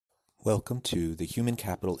Welcome to the Human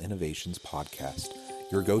Capital Innovations Podcast,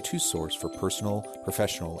 your go-to source for personal,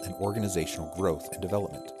 professional, and organizational growth and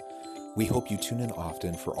development. We hope you tune in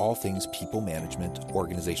often for all things people management,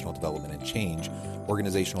 organizational development and change,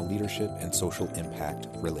 organizational leadership, and social impact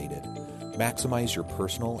related. Maximize your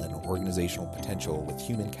personal and organizational potential with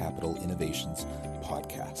Human Capital Innovations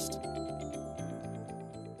Podcast.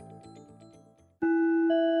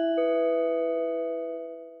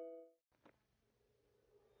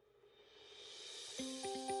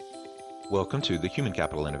 Welcome to the Human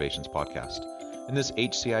Capital Innovations Podcast. In this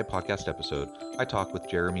HCI podcast episode, I talk with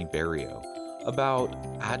Jeremy Berriault about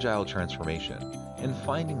Agile transformation and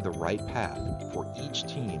finding the right path for each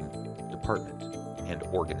team, department, and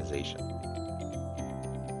organization.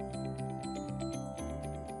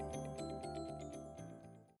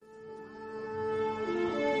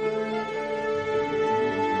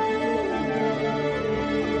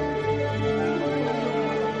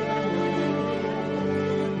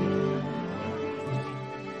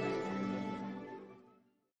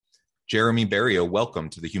 Jeremy Berriault, welcome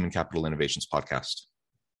to the Human Capital Innovations Podcast.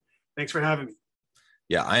 Thanks for having me.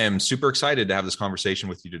 Yeah, I am super excited to have this conversation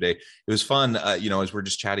with you today. It was fun, as we're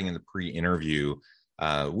just chatting in the pre-interview,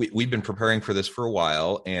 we've been preparing for this for a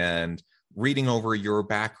while and reading over your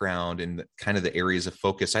background and kind of the areas of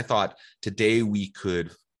focus. I thought today we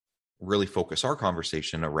could really focus our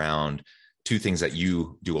conversation around two things that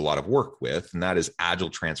you do a lot of work with, and that is Agile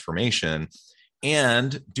transformation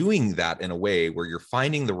and doing that in a way where you're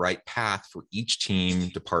finding the right path for each team,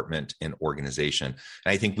 department, and organization.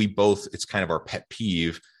 And I think we both, it's kind of our pet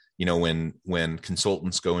peeve, when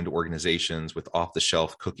consultants go into organizations with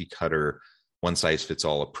off-the-shelf cookie cutter,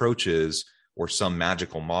 one-size-fits-all approaches, or some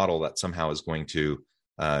magical model that somehow is going to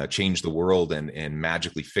change the world and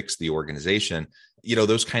magically fix the organization.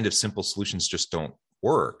 Those kind of simple solutions just don't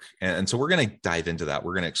work. And so we're going to dive into that.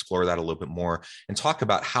 We're going to explore that a little bit more and talk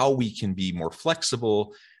about how we can be more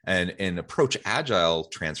flexible and approach Agile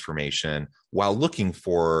transformation while looking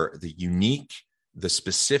for the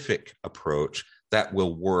specific approach that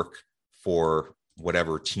will work for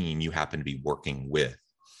whatever team you happen to be working with.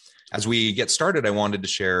 As we get started, I wanted to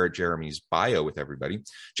share Jeremy's bio with everybody.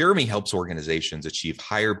 Jeremy helps organizations achieve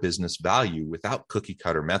higher business value without cookie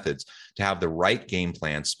cutter methods to have the right game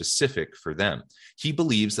plan specific for them. He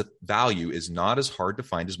believes that value is not as hard to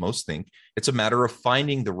find as most think. It's a matter of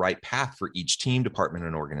finding the right path for each team, department,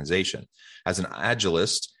 and organization. As an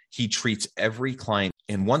Agilist, he treats every client,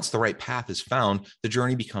 and once the right path is found, the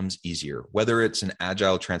journey becomes easier. Whether it's an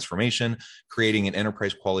Agile transformation, creating an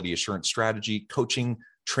enterprise quality assurance strategy, coaching,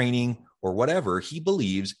 training, or whatever, he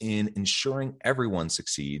believes in ensuring everyone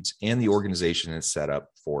succeeds and the organization is set up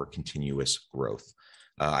for continuous growth.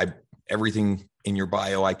 Everything in your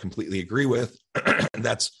bio, I completely agree with.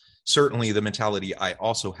 That's certainly the mentality I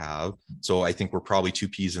also have. So I think we're probably two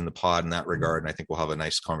peas in the pod in that regard, and I think we'll have a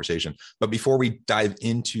nice conversation. But before we dive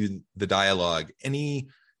into the dialogue,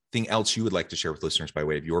 anything else you would like to share with listeners by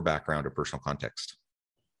way of your background or personal context?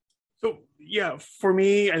 So yeah, for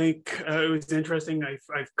me, I think it was interesting.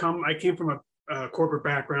 I came from a corporate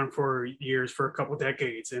background for years, for a couple of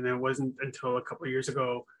decades, and it wasn't until a couple of years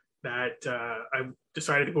ago that I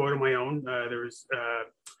decided to go out on my own. There was a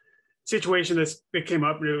situation that came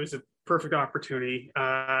up, and it was a perfect opportunity.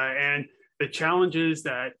 And the challenges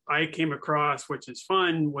that I came across, which is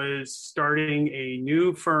fun, was starting a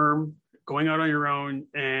new firm, going out on your own,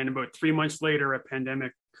 and about 3 months later, a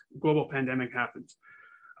global pandemic happens.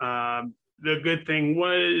 The good thing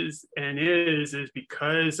was and is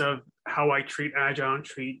because of how I treat Agile and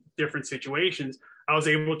treat different situations, I was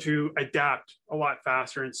able to adapt a lot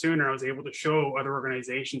faster and sooner. I was able to show other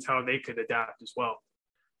organizations how they could adapt as well.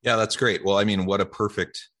 Yeah, that's great. Well,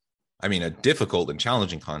 a difficult and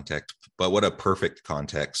challenging context, but what a perfect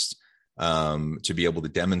context to be able to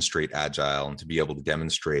demonstrate Agile and to be able to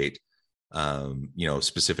demonstrate,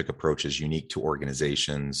 specific approaches unique to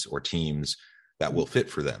organizations or teams that will fit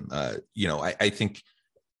for them. I think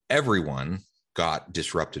everyone got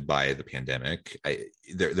disrupted by the pandemic.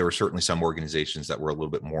 There were certainly some organizations that were a little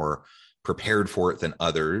bit more prepared for it than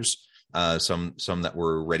others. Some that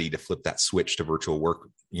were ready to flip that switch to virtual work,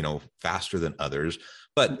 faster than others.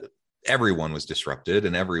 But everyone was disrupted,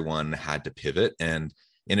 and everyone had to pivot, and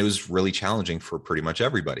it was really challenging for pretty much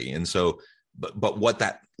everybody. And so, but what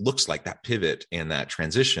that looks like, that pivot and that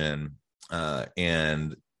transition,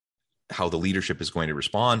 and how the leadership is going to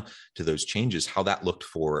respond to those changes, how that looked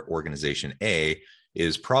for organization A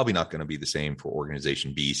is probably not going to be the same for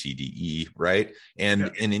organization B, C, D, E, right?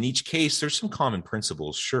 And in each case, there's some common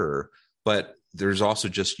principles, sure, but there's also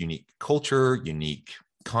just unique culture, unique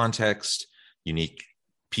context, unique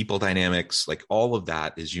people dynamics, like all of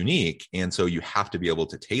that is unique. And so you have to be able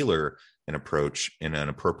to tailor an approach in an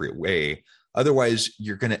appropriate way. Otherwise,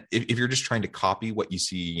 you're going to, if you're just trying to copy what you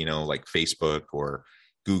see, like Facebook or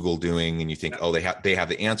Google doing, and you think, oh, they have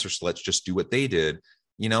the answer, so let's just do what they did.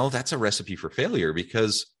 That's a recipe for failure,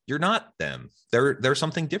 because you're not them. They're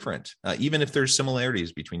something different, even if there's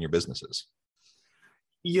similarities between your businesses.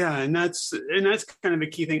 Yeah, and that's kind of the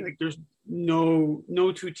key thing. Like, there's no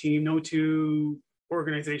two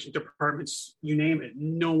organization, departments, you name it.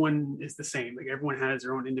 No one is the same. Like, everyone has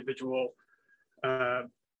their own individual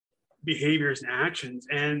behaviors and actions,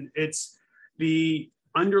 and it's the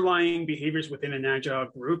underlying behaviors within an agile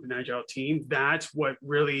group, an agile team. That's what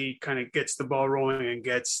really kind of gets the ball rolling and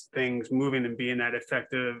gets things moving and being that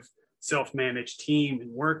effective self-managed team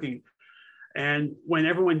and working. And when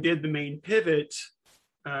everyone did the main pivot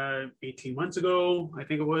 18 months ago, I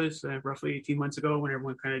think it was roughly 18 months ago, when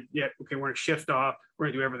everyone kind of, we're going to shift off, we're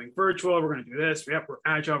going to do everything virtual, we're going to do this, we're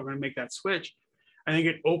agile, we're going to make that switch. I think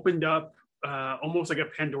it opened up almost like a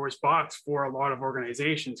Pandora's box for a lot of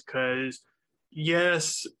organizations, because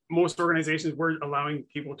yes, most organizations were allowing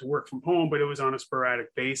people to work from home, but it was on a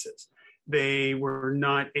sporadic basis. They were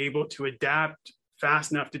not able to adapt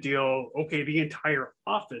fast enough to deal, okay, the entire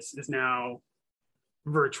office is now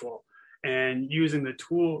virtual, and using the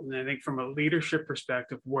tool. And I think from a leadership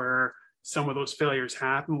perspective, where some of those failures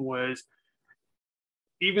happened was,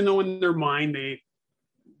 even though in their mind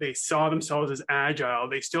they saw themselves as agile,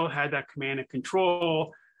 they still had that command and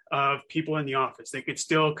control of people in the office. They could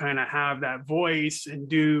still kind of have that voice and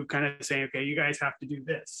do kind of saying, okay, you guys have to do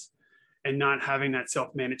this, and not having that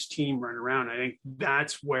self-managed team run around. I think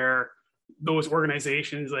that's where those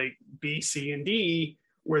organizations like B, C, and D,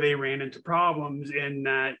 where they ran into problems, in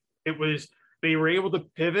that they were able to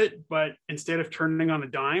pivot, but instead of turning on a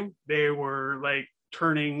dime, they were like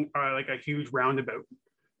turning like a huge roundabout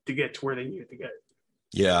to get to where they needed to get.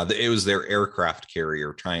 Yeah, it was their aircraft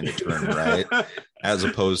carrier trying to turn right, as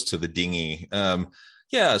opposed to the dinghy.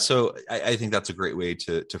 So I think that's a great way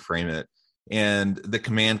to frame it. And the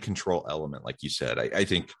command control element, like you said, I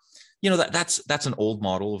think, that's an old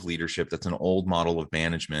model of leadership. That's an old model of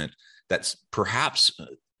management that's perhaps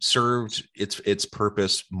served its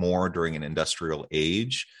purpose more during an industrial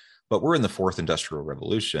age. But we're in the fourth industrial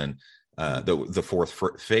revolution. The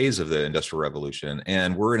fourth phase of the industrial revolution,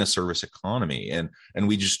 and we're in a service economy, and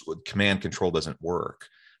we just, command control doesn't work.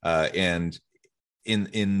 And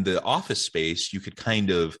in the office space, you could kind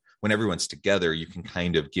of, when everyone's together, you can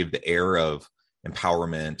kind of give the air of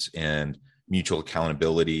empowerment and mutual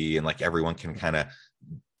accountability, and like everyone can kind of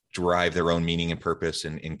derive their own meaning and purpose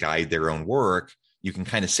and guide their own work. You can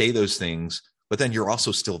kind of say those things, but then you're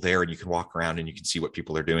also still there, and you can walk around and you can see what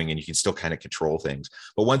people are doing, and you can still kind of control things.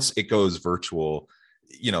 But once it goes virtual,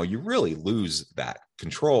 you really lose that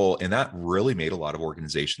control. And that really made a lot of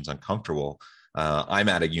organizations uncomfortable. I'm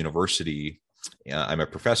at a university. I'm a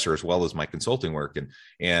professor as well as my consulting work.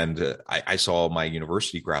 And I saw my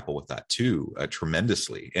university grapple with that too,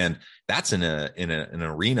 tremendously. And that's in an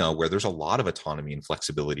arena where there's a lot of autonomy and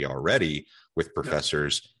flexibility already with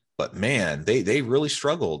professors. Yeah. But man, they really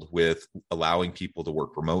struggled with allowing people to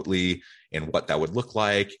work remotely and what that would look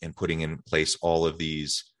like, and putting in place all of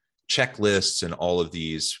these checklists and all of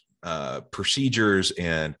these procedures.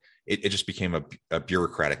 And it just became a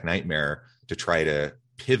bureaucratic nightmare to try to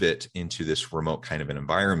pivot into this remote kind of an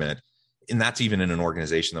environment. And that's even in an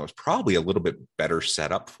organization that was probably a little bit better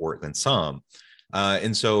set up for it than some.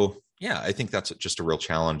 And so, yeah, I think that's just a real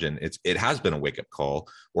challenge. And it has been a wake-up call.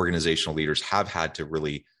 Organizational leaders have had to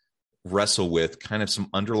really wrestle with kind of some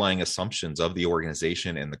underlying assumptions of the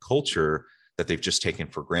organization and the culture that they've just taken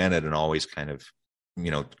for granted, and always kind of,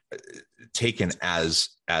 taken as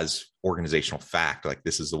organizational fact, like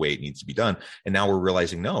this is the way it needs to be done. And now we're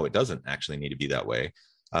realizing, no, it doesn't actually need to be that way.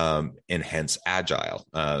 And hence Agile.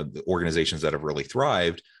 The organizations that have really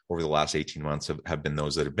thrived over the last 18 months have been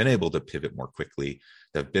those that have been able to pivot more quickly,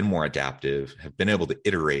 that have been more adaptive, have been able to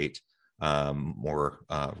iterate more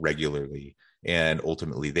regularly, and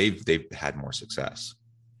ultimately they've had more success.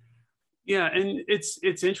 Yeah, and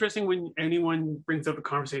it's interesting when anyone brings up the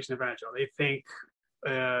conversation of Agile, they think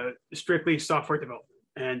strictly software development.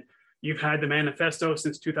 And you've had the manifesto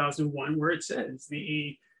since 2001, where it says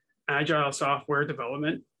the Agile Software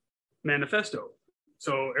Development Manifesto.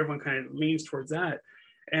 So everyone kind of leans towards that.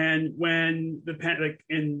 And when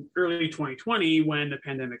in early 2020, when the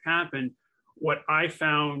pandemic happened, what I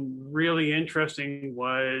found really interesting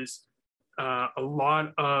was a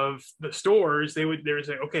lot of the stores, they would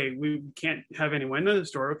say, okay, we can't have anyone in the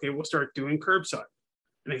store. Okay, we'll start doing curbside.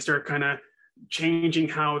 And they start kind of changing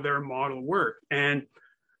how their model worked. And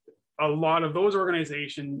a lot of those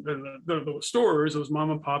organizations, those stores, those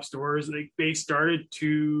mom and pop stores, they started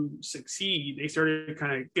to succeed. They started to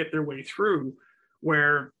kind of get their way through.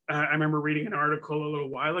 Where I remember reading an article a little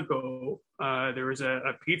while ago. There was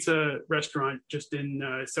a pizza restaurant just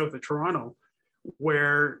in south of Toronto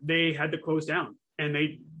where they had to close down, and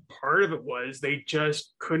part of it was they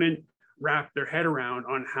just couldn't wrap their head around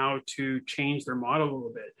on how to change their model a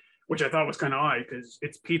little bit, which I thought was kind of odd because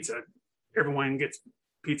it's pizza. Everyone gets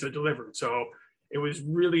pizza delivered. So it was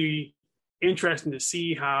really interesting to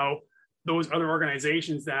see how those other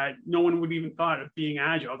organizations that no one would even thought of being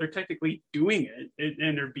agile, they're technically doing it,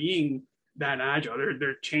 and they're being that agile.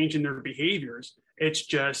 They're changing their behaviors. It's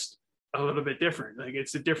just a little bit different. Like,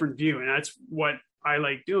 it's a different view. And that's what I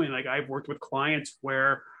like doing. Like, I've worked with clients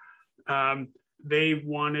where they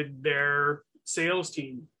wanted their sales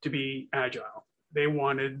team to be agile. They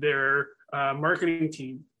wanted their marketing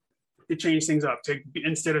team to change things up, to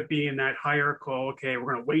instead of being that hierarchical, okay,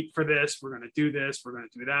 we're going to wait for this, we're going to do this, we're going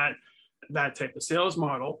to do that type of sales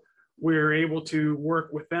model. We're able to work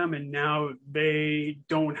with them, and now they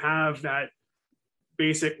don't have that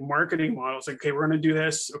basic marketing model. It's like, okay, we're going to do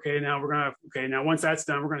this. Okay, now once that's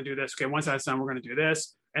done, we're going to do this. Okay, once that's done, we're going to do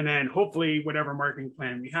this. And then hopefully whatever marketing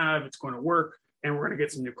plan we have, it's going to work, and we're going to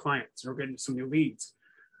get some new clients, or getting some new leads.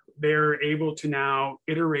 They're able to now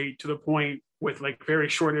iterate to the point with like very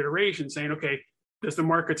short iterations, saying, okay, does the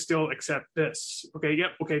market still accept this? Okay,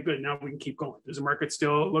 yep, okay, good. Now we can keep going. Does the market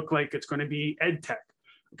still look like it's going to be ed tech?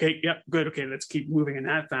 Okay, yep, good. Okay, let's keep moving in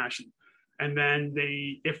that fashion. And then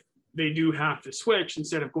if they do have to switch,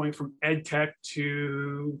 instead of going from ed tech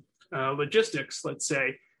to logistics, let's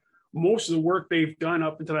say, most of the work they've done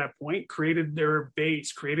up until that point created their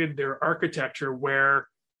base, created their architecture where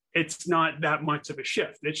it's not that much of a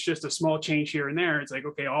shift. It's just a small change here and there. It's like,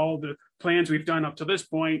 okay, all the plans we've done up to this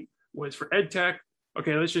point was for ed tech.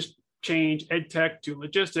 Okay, let's just change ed tech to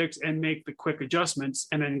logistics and make the quick adjustments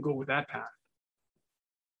and then go with that path.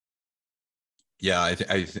 Yeah,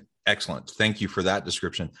 excellent. Thank you for that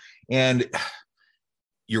description. And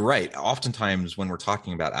you're right. Oftentimes when we're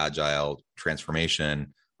talking about agile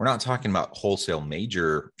transformation, we're not talking about wholesale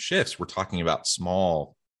major shifts. We're talking about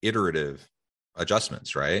small iterative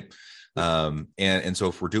adjustments, right? And so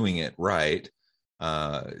if we're doing it right,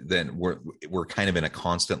 then we're kind of in a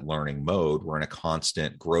constant learning mode. We're in a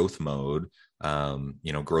constant growth mode,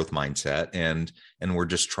 growth mindset, and we're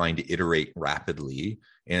just trying to iterate rapidly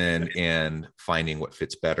and finding what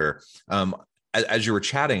fits better. As you were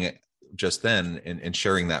chatting just then and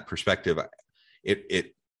sharing that perspective,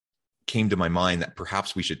 it came to my mind that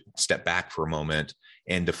perhaps we should step back for a moment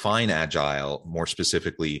and define agile more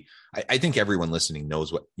specifically. I think everyone listening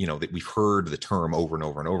knows that we've heard the term over and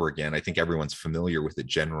over and over again. I think everyone's familiar with it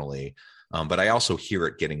generally, but I also hear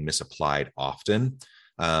it getting misapplied often,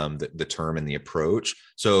 the term and the approach.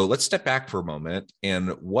 So let's step back for a moment.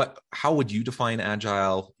 And how would you define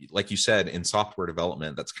agile? Like you said, in software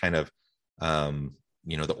development, that's kind of,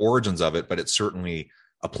 the origins of it, but it's certainly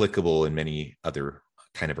applicable in many other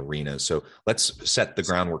kind of arenas. So let's set the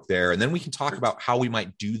groundwork there, and then we can talk about how we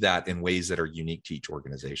might do that in ways that are unique to each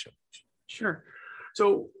organization. Sure.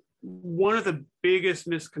 So one of the biggest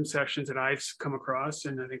misconceptions that I've come across,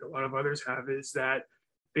 and I think a lot of others have, is that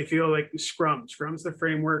they feel like Scrum's the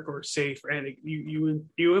framework, or SAFe, and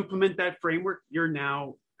you implement that framework, you're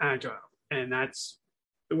now agile, and that's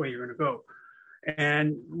the way you're going to go.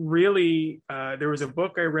 And really, there was a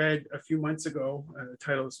book I read a few months ago. The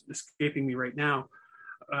title is escaping me right now.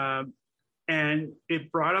 And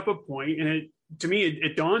it brought up a point, and to me,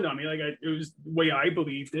 it dawned on me, like, it was the way I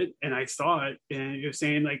believed it, and I saw it, and it was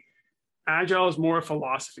saying, like, agile is more a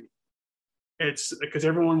philosophy. It's because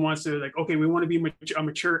everyone wants to, like, okay, we want to be a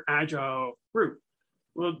mature agile group.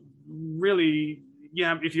 Well, really,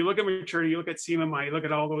 yeah, if you look at maturity, you look at CMMI, you look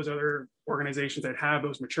at all those other organizations that have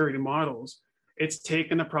those maturity models, it's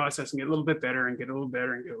taken the process and get a little bit better and get a little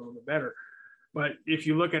better and get a little bit better. But if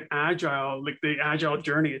you look at agile, like the agile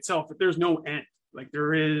journey itself, there's no end. Like,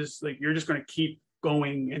 there is, like, you're just going to keep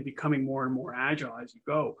going and becoming more and more agile as you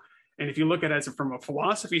go. And if you look at it from a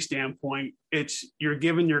philosophy standpoint, you're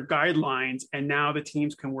given your guidelines, and now the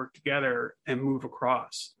teams can work together and move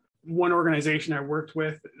across. One organization I worked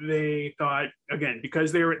with, they thought, again,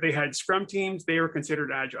 because they had Scrum teams, they were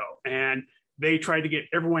considered agile, and they tried to get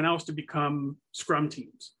everyone else to become Scrum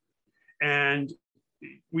teams. And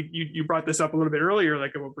you brought this up a little bit earlier,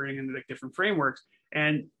 like about bringing in like different frameworks,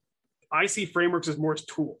 and I see frameworks as more as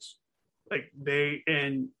tools. Like,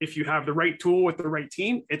 and if you have the right tool with the right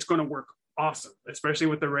team, it's going to work awesome, especially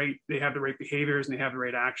with they have the right behaviors and they have the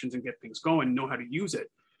right actions and get things going, know how to use it.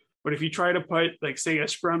 But if you try to put, like, say, a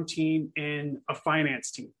Scrum team in a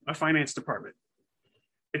finance team, a finance department,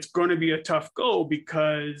 it's going to be a tough go,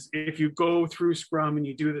 because if you go through Scrum and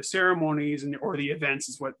you do the ceremonies or the events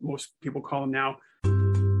is what most people call them now.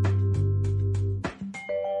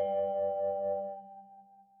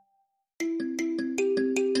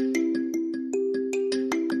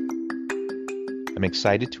 I'm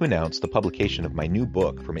excited to announce the publication of my new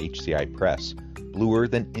book from HCI Press, Bluer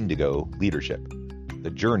Than Indigo Leadership: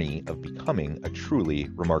 The Journey of Becoming a Truly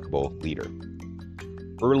Remarkable Leader.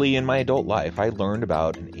 Early in my adult life, I learned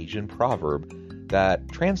about an Asian proverb that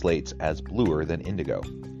translates as bluer than indigo.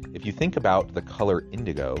 If you think about the color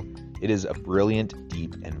indigo, it is a brilliant,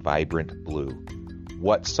 deep, and vibrant blue,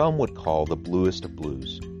 what some would call the bluest of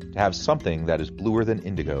blues. To have something that is bluer than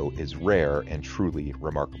indigo is rare and truly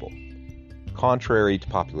remarkable. Contrary to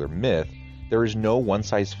popular myth, there is no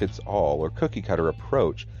one-size-fits-all or cookie-cutter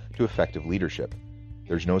approach to effective leadership.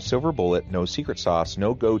 There's no silver bullet, no secret sauce,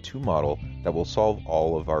 no go-to model that will solve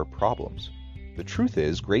all of our problems. The truth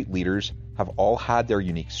is, great leaders have all had their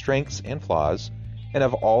unique strengths and flaws, and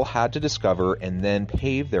have all had to discover and then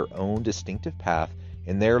pave their own distinctive path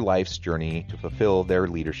in their life's journey to fulfill their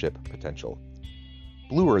leadership potential.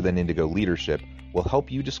 Bluer Than Indigo Leadership will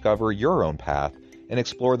help you discover your own path and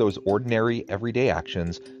explore those ordinary, everyday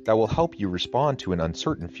actions that will help you respond to an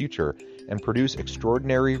uncertain future and produce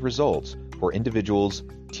extraordinary results for individuals,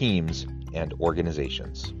 teams, and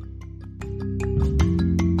organizations.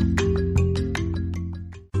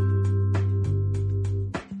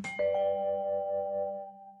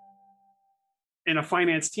 In a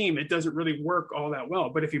finance team, it doesn't really work all that well.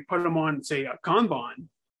 But if you put them on, say, a Kanban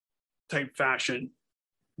type fashion,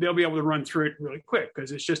 they'll be able to run through it really quick,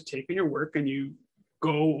 because it's just taking your work and you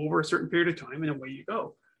go over a certain period of time and away you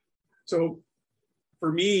go. So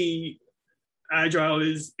for me, Agile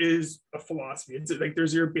is a philosophy. It's like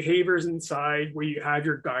there's your behaviors inside where you have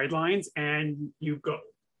your guidelines and you go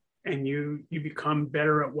and you become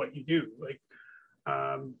better at what you do. Like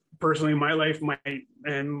personally in my life, my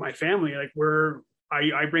family, like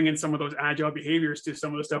I bring in some of those Agile behaviors to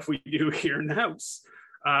some of the stuff we do here in the house.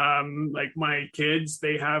 Like my kids,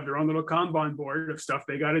 they have their own little Kanban board of stuff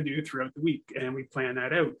they got to do throughout the week, and we plan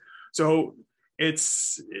that out. So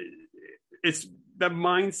it's the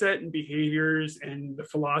mindset and behaviors and the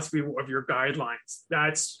philosophy of your guidelines.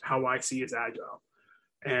 That's how I see as Agile.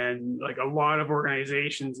 And like a lot of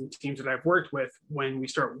organizations and teams that I've worked with, when we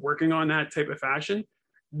start working on that type of fashion,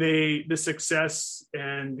 the success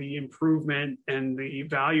and the improvement and the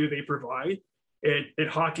value they provide, it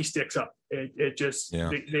hockey sticks up. It just, yeah.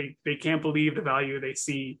 They can't believe the value they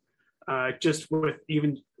see just with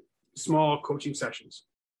even small coaching sessions.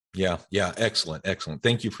 Yeah. Excellent.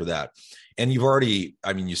 Thank you for that. And you've already,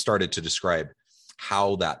 you started to describe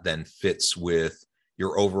how that then fits with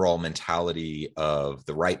your overall mentality of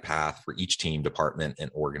the right path for each team, department, and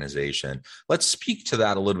organization. Let's speak to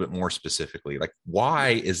that a little bit more specifically. Like, why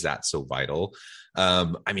is that so vital?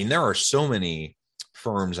 There are so many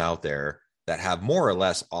firms out there that have more or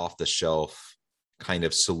less off the shelf kind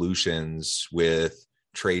of solutions with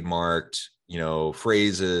trademarked,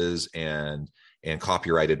 phrases and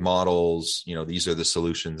copyrighted models. These are the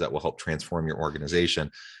solutions that will help transform your organization.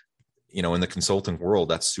 In the consulting world,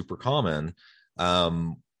 that's super common.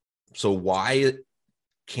 So why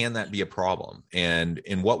can that be a problem? And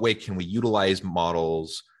in what way can we utilize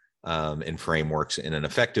models and frameworks in an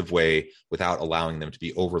effective way without allowing them to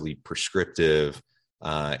be overly prescriptive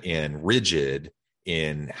and rigid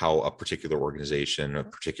in how a particular organization, a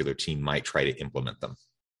particular team might try to implement them?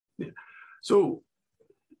 Yeah. So,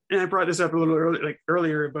 and I brought this up a little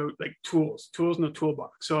earlier about like tools in the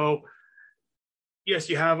toolbox. So yes,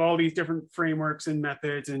 you have all these different frameworks and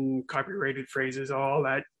methods and copyrighted phrases, all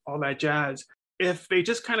that jazz. If they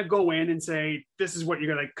just kind of go in and say, this is what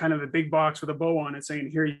you're like, kind of a big box with a bow on it saying,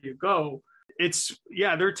 here you go.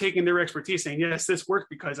 They're taking their expertise saying, yes, this worked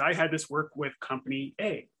because I had this work with company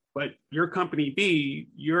A, but your company B,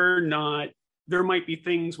 there might be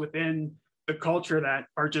things within the culture that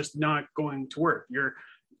are just not going to work. You're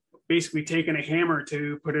basically taking a hammer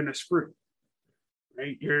to put in a screw.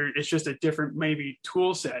 Right? It's just a different maybe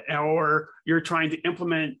tool set, or you're trying to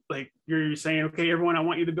implement, like you're saying, okay, everyone, I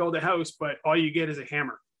want you to build a house, but all you get is a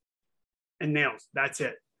hammer and nails. That's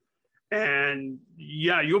it. And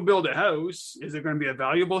yeah, you'll build a house. Is it going to be a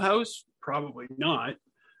valuable house? Probably not,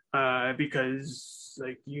 because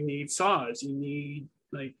like you need saws, you need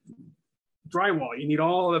like drywall, you need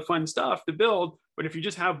all the fun stuff to build. But if you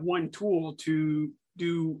just have one tool to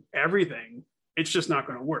do everything, it's just not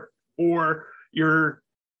going to work. Or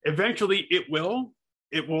eventually it will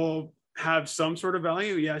have some sort of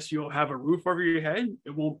value. Yes, you'll have a roof over your head.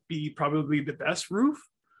 It won't be probably the best roof,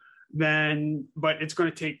 but it's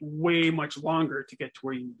going to take way much longer to get to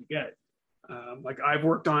where you need to get. Like I've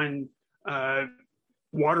worked on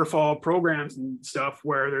waterfall programs and stuff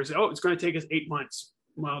where it's going to take us 8 months.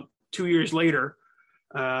 Well, 2 years later,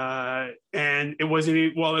 and it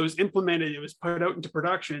wasn't, well, it was implemented, it was put out into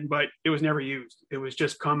production, but it was never used. It was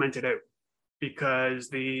just commented out because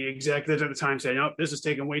the executives at the time said, "No, this is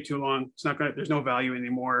taking way too long. It's not going to, there's no value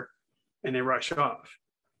anymore." And they rush off.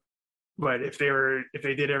 But if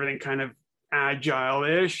they did everything kind of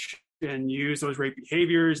agile-ish and use those right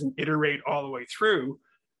behaviors and iterate all the way through,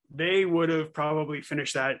 they would have probably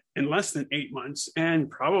finished that in less than 8 months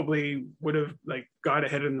and probably would have like got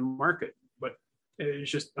ahead in the market. But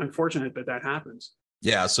it's just unfortunate that happens.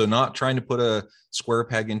 Yeah. So not trying to put a square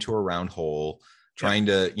peg into a round hole, trying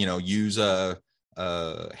to, use a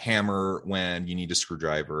hammer when you need a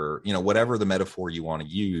screwdriver, whatever the metaphor you want to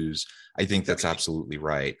use. I think that's absolutely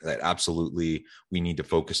right. That absolutely we need to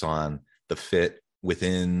focus on the fit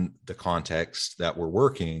within the context that we're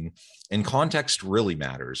working, and context really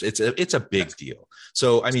matters. It's a big deal.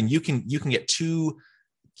 So, I mean, you can get two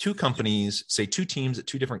companies, say two teams at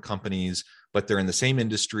two different companies, but they're in the same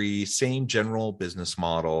industry, same general business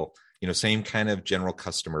model, same kind of general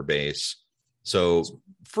customer base. So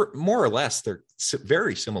for more or less, they're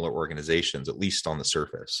very similar organizations, at least on the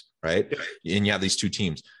surface, right? Yeah. And you have these two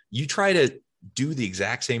teams. You try to do the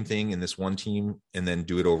exact same thing in this one team and then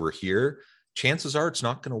do it over here. Chances are it's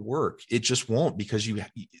not going to work. It just won't, because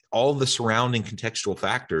all the surrounding contextual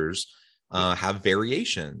factors have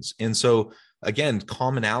variations. And so again,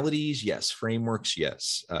 commonalities, yes. Frameworks,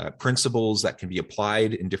 yes. Principles that can be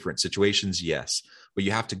applied in different situations, yes. But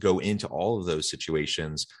you have to go into all of those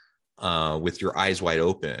situations with your eyes wide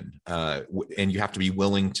open, and you have to be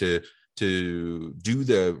willing to do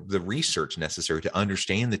the research necessary to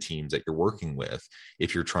understand the teams that you're working with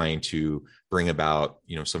if you're trying to bring about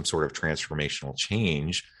some sort of transformational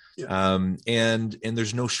change. Yeah. And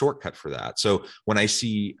there's no shortcut for that. So when I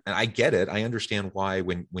see, and I get it, I understand why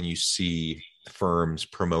when you see firms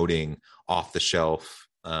promoting off the shelf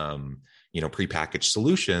prepackaged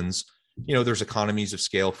solutions, there's economies of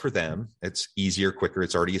scale for them. It's easier, quicker.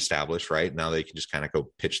 It's already established, right? Now they can just kind of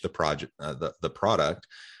go pitch the project, the product.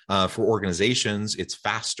 For organizations, it's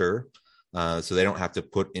faster, so they don't have to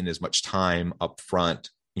put in as much time up front,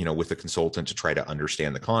 with a consultant to try to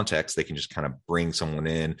understand the context. They can just kind of bring someone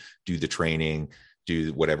in, do the training,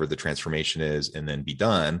 do whatever the transformation is, and then be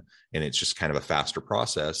done. And it's just kind of a faster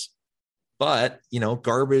process. But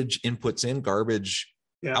garbage inputs in, garbage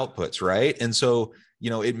outputs, right? And so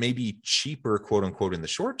it may be cheaper, quote unquote, in the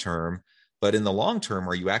short term, but in the long term,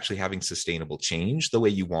 are you actually having sustainable change the way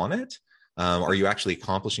you want it? Are you actually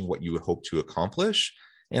accomplishing what you would hope to accomplish?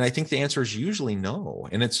 And I think the answer is usually no.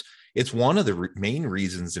 And it's one of the main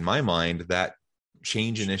reasons in my mind that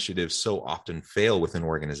change initiatives so often fail within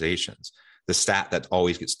organizations. The stat that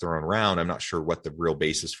always gets thrown around, I'm not sure what the real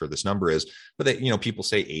basis for this number is, but that, people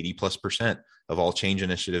say 80+% of all change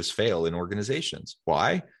initiatives fail in organizations.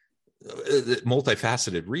 Why?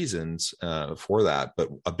 Multifaceted reasons for that, but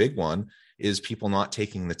a big one is people not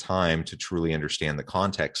taking the time to truly understand the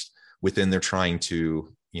context within they're trying to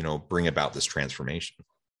bring about this transformation.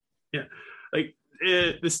 Yeah, like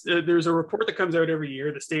there's a report that comes out every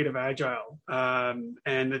year, the State of Agile, and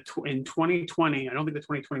in 2020, I don't think the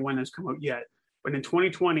 2021 has come out yet, but in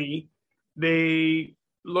 2020 they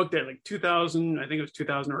looked at like 2,000, I think it was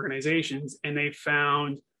 2,000 organizations, and they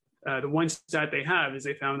found the one stat they have is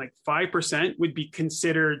they found like 5% would be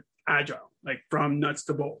considered agile, like from nuts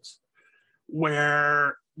to bolts,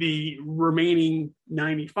 where the remaining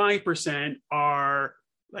 95% are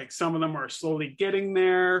like, some of them are slowly getting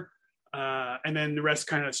there, and then the rest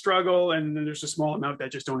kind of struggle, and then there's a small amount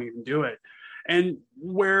that just don't even do it. And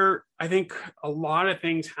where I think a lot of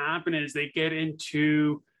things happen is they get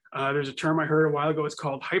into there's a term I heard a while ago, it's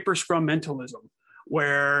called hyper scrummentalism,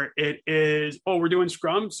 where it is, oh, we're doing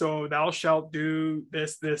Scrum, so thou shalt do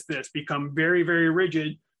this, become very, very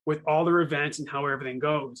rigid with all their events and how everything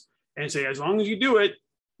goes, and say, as long as you do it,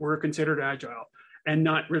 we're considered agile, and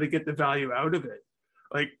not really get the value out of it.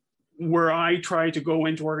 Like where I try to go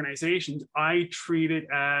into organizations, I treat it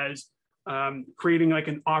as creating like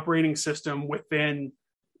an operating system within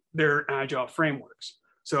their agile frameworks.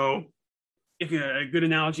 So if a good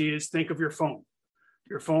analogy is, think of your phone.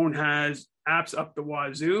 Your phone has apps up the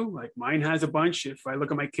wazoo, like mine has a bunch. If I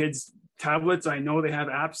look at my kids' tablets, I know they have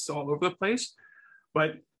apps all over the place.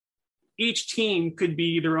 But each team could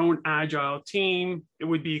be their own agile team. It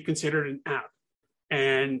would be considered an app.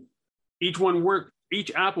 And each one work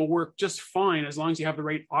each app will work just fine as long as you have the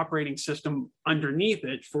right operating system underneath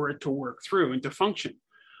it for it to work through and to function.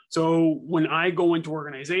 So when I go into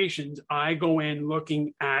organizations, I go in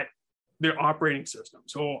looking at their operating system.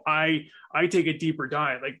 So I take a deeper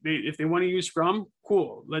dive. Like if they want to use Scrum,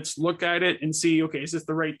 cool. Let's look at it and see, okay, is this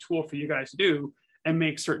the right tool for you guys to do, and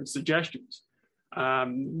make certain suggestions.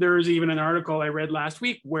 There's even an article I read last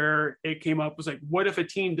week where it came up, was like, what if a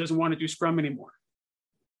team doesn't want to do Scrum anymore?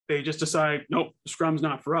 They just decide, nope, Scrum's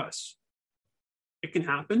not for us. It can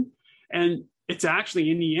happen. And it's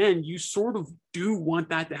actually, in the end, you sort of do want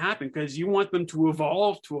that to happen, because you want them to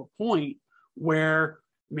evolve to a point where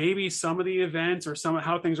maybe some of the events or some of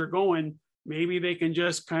how things are going, maybe they can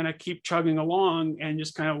just kind of keep chugging along and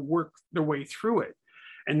just kind of work their way through it.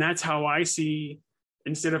 And that's how I see,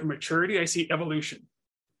 instead of maturity, I see evolution.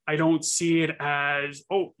 I don't see it as,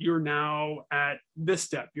 oh, you're now at this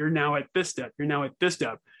step, you're now at this step, you're now at this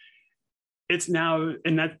step. It's now,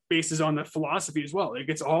 and that bases on the philosophy as well. Like,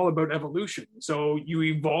 it's all about evolution. So you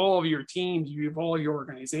evolve your teams, you evolve your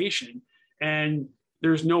organization, and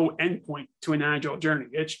there's no endpoint to an agile journey.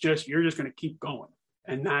 It's just, you're just going to keep going.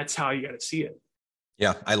 And that's how you got to see it.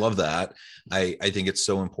 Yeah, I love that. I think it's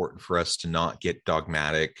so important for us to not get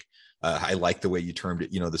dogmatic. I like the way you termed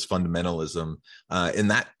it, this fundamentalism.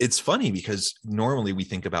 And that it's funny, because normally we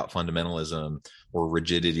think about fundamentalism or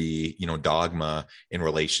rigidity, dogma, in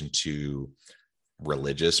relation to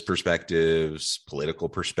religious perspectives, political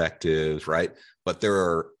perspectives, right? But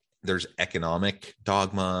there's economic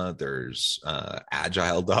dogma, there's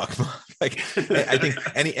agile dogma. Like, I think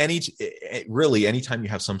anytime you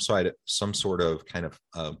have some sort of kind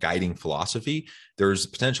of guiding philosophy, there's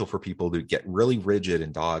potential for people to get really rigid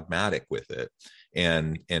and dogmatic with it,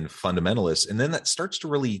 and fundamentalist, and then that starts to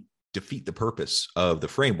really defeat the purpose of the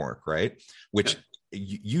framework, right? Which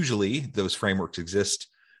usually those frameworks exist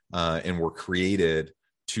and were created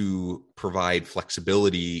to provide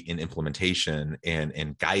flexibility in implementation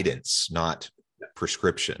and guidance, not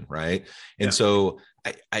prescription, right? And so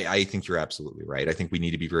I think you're absolutely right. I think we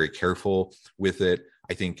need to be very careful with it.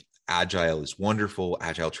 I think Agile is wonderful.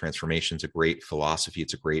 Agile transformation is a great philosophy.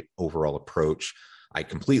 It's a great overall approach. I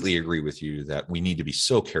completely agree with you that we need to be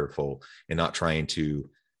so careful and not trying to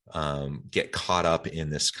get caught up in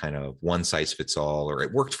this kind of one size fits all, or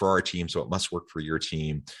it worked for our team, so it must work for your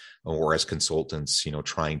team, or as consultants,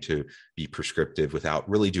 trying to be prescriptive without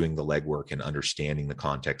really doing the legwork and understanding the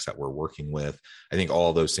context that we're working with. I think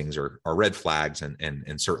all those things are red flags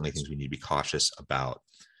and certainly things we need to be cautious about.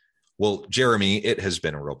 Well, Jeremy, it has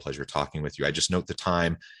been a real pleasure talking with you. I just note the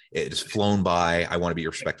time. It has flown by. I want to be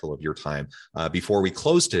respectful of your time. Before we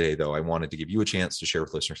close today, though, I wanted to give you a chance to share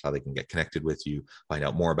with listeners how they can get connected with you, find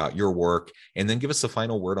out more about your work, and then give us the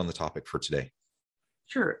final word on the topic for today.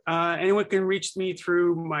 Sure. Anyone can reach me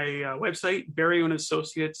through my website,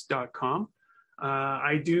 berriaultassociates.com.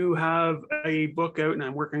 I do have a book out, and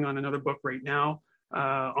I'm working on another book right now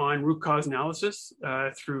on root cause analysis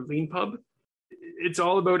through LeanPub. It's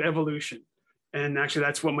all about evolution. And actually,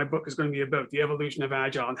 that's what my book is going to be about, the evolution of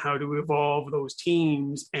Agile and how to evolve those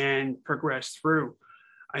teams and progress through.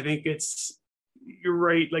 I think you're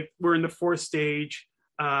right, like we're in the fourth stage.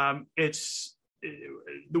 It's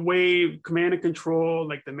the way command and control,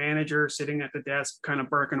 like the manager sitting at the desk kind of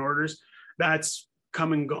barking orders, that's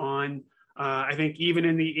come and gone. I think even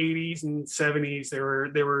in the 80s and 70s,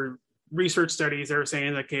 there were research studies that were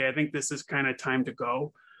saying, okay, I think this is kind of time to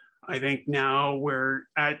go. I think now we're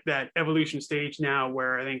at that evolution stage now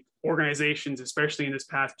where I think organizations, especially in this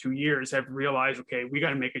past 2 years, have realized, okay, we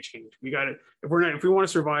got to make a change. If we want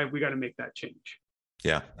to survive, we got to make that change.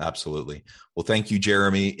 Yeah, absolutely. Well, thank you,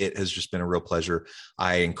 Jeremy. It has just been a real pleasure.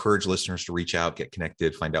 I encourage listeners to reach out, get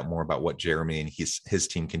connected, find out more about what Jeremy and his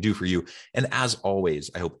team can do for you. And as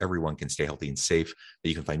always, I hope everyone can stay healthy and safe, that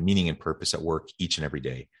you can find meaning and purpose at work each and every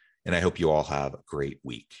day. And I hope you all have a great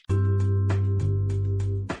week.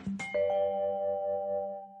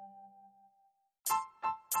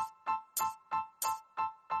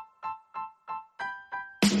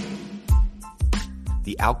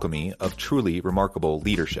 The alchemy of truly remarkable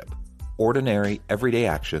leadership. Ordinary, everyday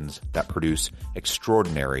actions that produce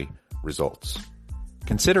extraordinary results.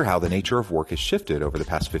 Consider how the nature of work has shifted over the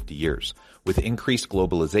past 50 years. With increased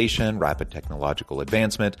globalization, rapid technological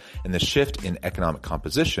advancement, and the shift in economic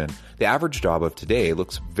composition, the average job of today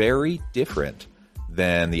looks very different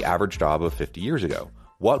than the average job of 50 years ago.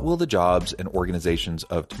 What will the jobs and organizations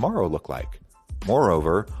of tomorrow look like?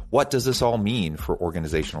 Moreover, what does this all mean for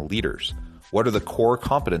organizational leaders? What are the core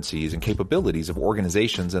competencies and capabilities of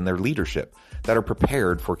organizations and their leadership that are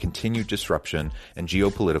prepared for continued disruption and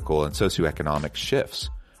geopolitical and socioeconomic shifts?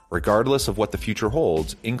 Regardless of what the future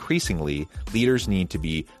holds, increasingly, leaders need to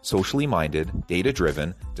be socially minded,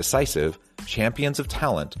 data-driven, decisive, champions of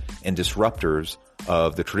talent, and disruptors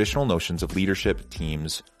of the traditional notions of leadership,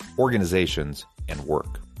 teams, organizations, and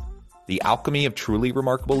work. The Alchemy of Truly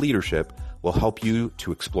Remarkable Leadership will help you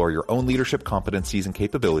to explore your own leadership competencies and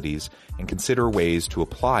capabilities and consider ways to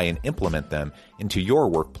apply and implement them into your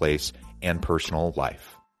workplace and personal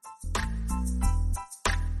life.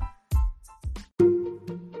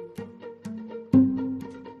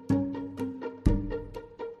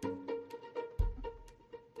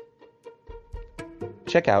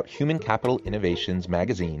 Check out Human Capital Innovations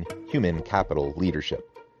magazine, Human Capital Leadership.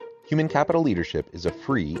 Human Capital Leadership is a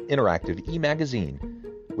free, interactive e-magazine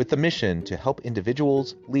with the mission to help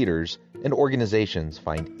individuals, leaders, and organizations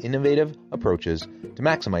find innovative approaches to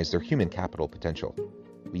maximize their human capital potential.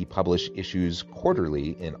 We publish issues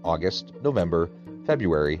quarterly in August, November,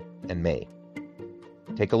 February, and May.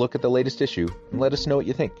 Take a look at the latest issue and let us know what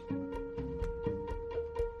you think.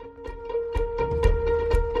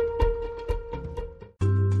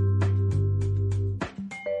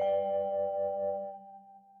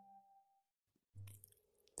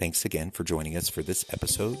 Thanks again for joining us for this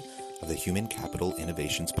episode of the Human Capital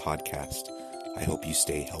Innovations Podcast. I hope you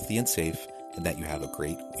stay healthy and safe and that you have a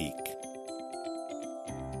great week.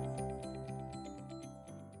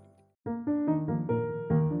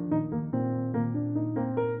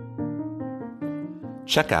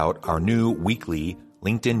 Check out our new weekly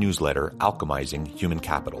LinkedIn newsletter, Alchemizing Human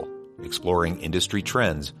Capital, exploring industry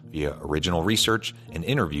trends via original research and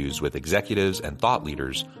interviews with executives and thought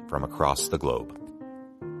leaders from across the globe.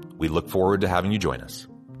 We look forward to having you join us.